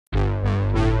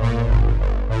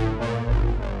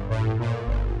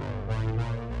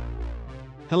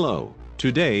Hello,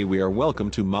 today we are welcome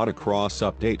to Motocross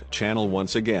Update channel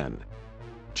once again.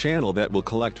 Channel that will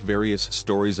collect various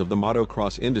stories of the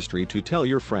motocross industry to tell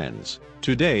your friends.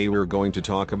 Today we're going to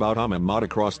talk about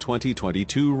Motocross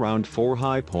 2022 Round 4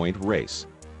 HighPoint race.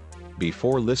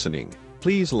 Before listening,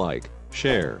 please like,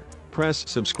 share, press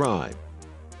subscribe.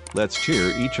 Let's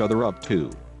cheer each other up too.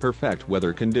 Perfect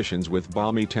weather conditions with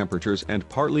balmy temperatures and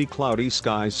partly cloudy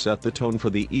skies set the tone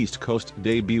for the East Coast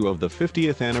debut of the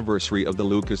 50th anniversary of the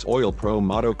Lucas Oil Pro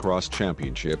Motocross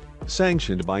Championship,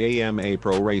 sanctioned by AMA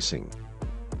Pro Racing.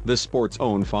 The sport's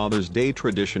own Father's Day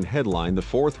tradition headlined the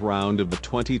fourth round of the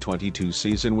 2022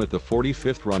 season with the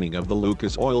 45th running of the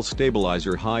Lucas Oil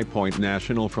Stabilizer HighPoint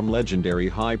National from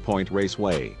legendary HighPoint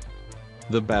Raceway.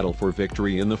 The battle for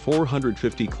victory in the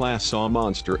 450 class saw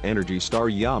Monster Energy star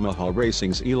Yamaha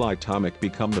Racing's Eli Tomac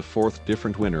become the fourth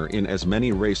different winner in as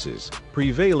many races,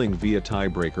 prevailing via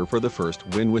tiebreaker for the first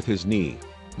win with his knee.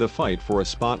 The fight for a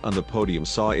spot on the podium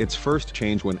saw its first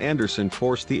change when Anderson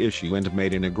forced the issue and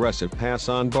made an aggressive pass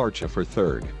on Barcia for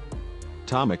third.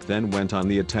 Tomac then went on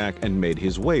the attack and made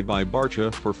his way by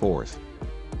Barcia for fourth.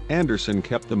 Anderson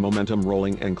kept the momentum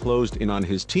rolling and closed in on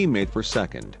his teammate for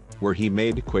second, where he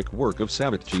made quick work of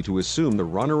Savitji to assume the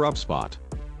runner-up spot.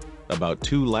 About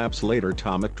 2 laps later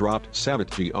Tomac dropped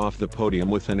Savitji off the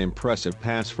podium with an impressive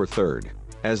pass for third.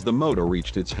 As the moto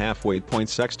reached its halfway point,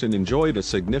 Sexton enjoyed a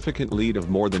significant lead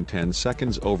of more than 10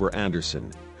 seconds over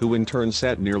Anderson, who in turn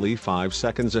sat nearly 5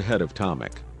 seconds ahead of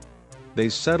Tomac. They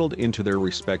settled into their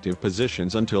respective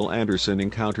positions until Anderson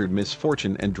encountered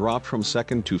misfortune and dropped from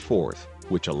second to fourth,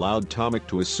 which allowed Tomac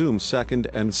to assume second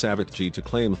and Savitji to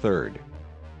claim third.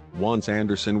 Once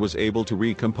Anderson was able to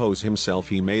recompose himself,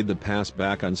 he made the pass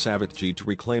back on Savitji to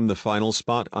reclaim the final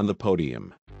spot on the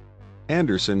podium.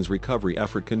 Anderson's recovery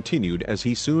effort continued as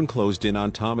he soon closed in on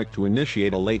Tomac to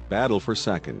initiate a late battle for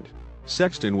second.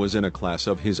 Sexton was in a class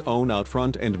of his own out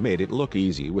front and made it look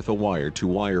easy with a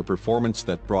wire-to-wire performance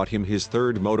that brought him his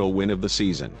third moto win of the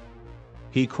season.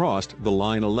 He crossed the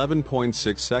line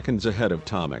 11.6 seconds ahead of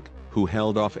Tomac, who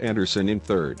held off Anderson in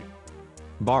third.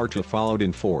 Barcia followed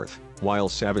in fourth, while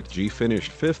Savitji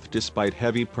finished fifth despite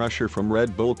heavy pressure from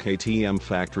Red Bull KTM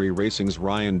Factory Racing's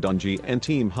Ryan Dungey and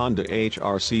Team Honda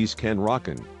HRC's Ken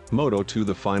Roczen. Moto2.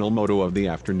 The final moto of the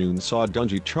afternoon saw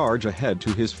Dungey charge ahead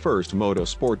to his first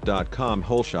motorsport.com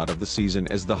hole shot of the season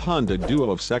as the Honda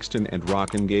duo of Sexton and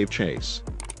Roczen gave chase.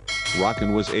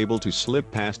 Roczen was able to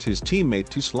slip past his teammate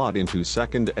to slot into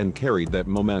second and carried that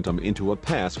momentum into a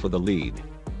pass for the lead.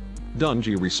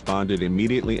 Dungey responded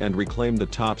immediately and reclaimed the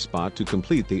top spot to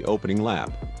complete the opening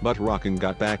lap, but Roczen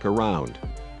got back around.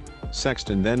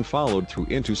 Sexton then followed through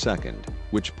into second,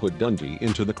 which put Dungey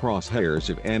into the crosshairs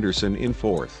of Anderson in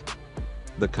fourth.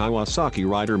 The Kawasaki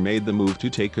rider made the move to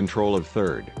take control of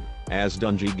third. As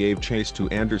Dungey gave chase to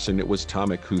Anderson, it was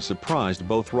Tomac who surprised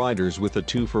both riders with a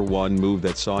 2-for-1 move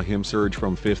that saw him surge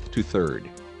from fifth to third.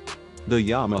 The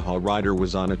Yamaha rider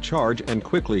was on a charge and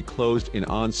quickly closed in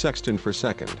on Sexton for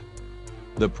second.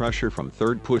 The pressure from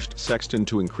third pushed Sexton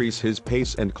to increase his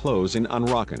pace and close in on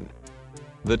Roczen.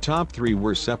 The top three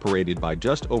were separated by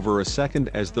just over a second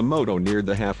as the moto neared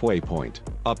the halfway point.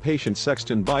 A patient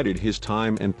Sexton bided his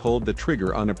time and pulled the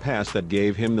trigger on a pass that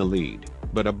gave him the lead,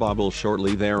 but a bobble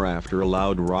shortly thereafter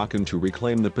allowed Roczen to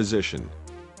reclaim the position.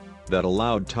 That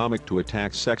allowed Tomac to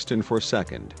attack Sexton for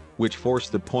second, which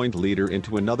forced the point leader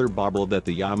into another bobble that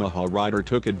the Yamaha rider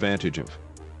took advantage of.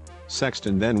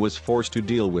 Sexton then was forced to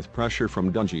deal with pressure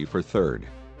from Dungey for third.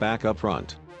 Back up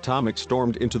front, Tomac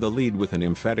stormed into the lead with an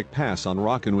emphatic pass on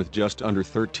Roczen with just under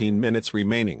 13 minutes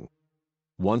remaining.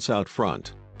 Once out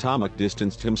front, Tomac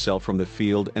distanced himself from the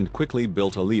field and quickly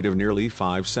built a lead of nearly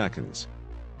 5 seconds.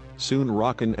 Soon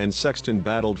Roczen and Sexton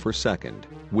battled for second,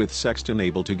 with Sexton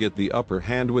able to get the upper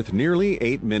hand with nearly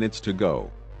 8 minutes to go.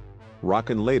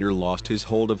 Roczen later lost his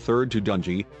hold of third to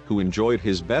Dungey, who enjoyed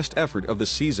his best effort of the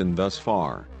season thus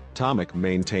far. Tomac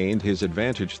maintained his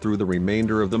advantage through the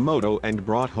remainder of the moto and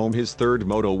brought home his third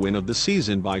moto win of the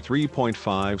season by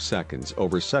 3.5 seconds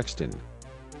over Sexton.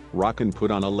 Roczen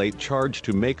put on a late charge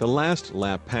to make a last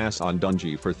lap pass on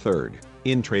Dungey for third.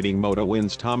 In trading moto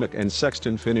wins, Tomac and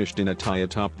Sexton finished in a tie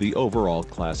atop the overall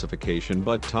classification,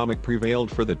 but Tomac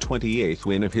prevailed for the 28th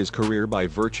win of his career by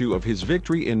virtue of his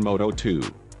victory in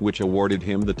Moto2, which awarded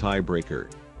him the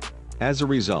tiebreaker. As a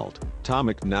result,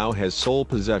 Tomac now has sole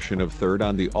possession of third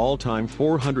on the all-time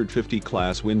 450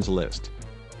 class wins list.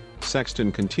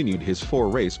 Sexton continued his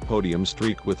 4-race podium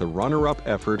streak with a runner-up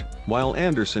effort, while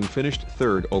Anderson finished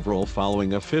third overall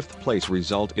following a 5th-place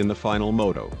result in the final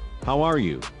moto. How are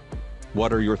you?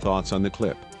 What are your thoughts on the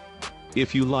clip?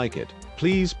 If you like it,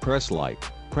 please press like,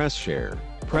 press share,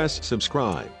 press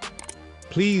subscribe.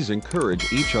 Please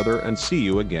encourage each other and see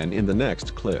you again in the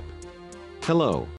next clip. Hello.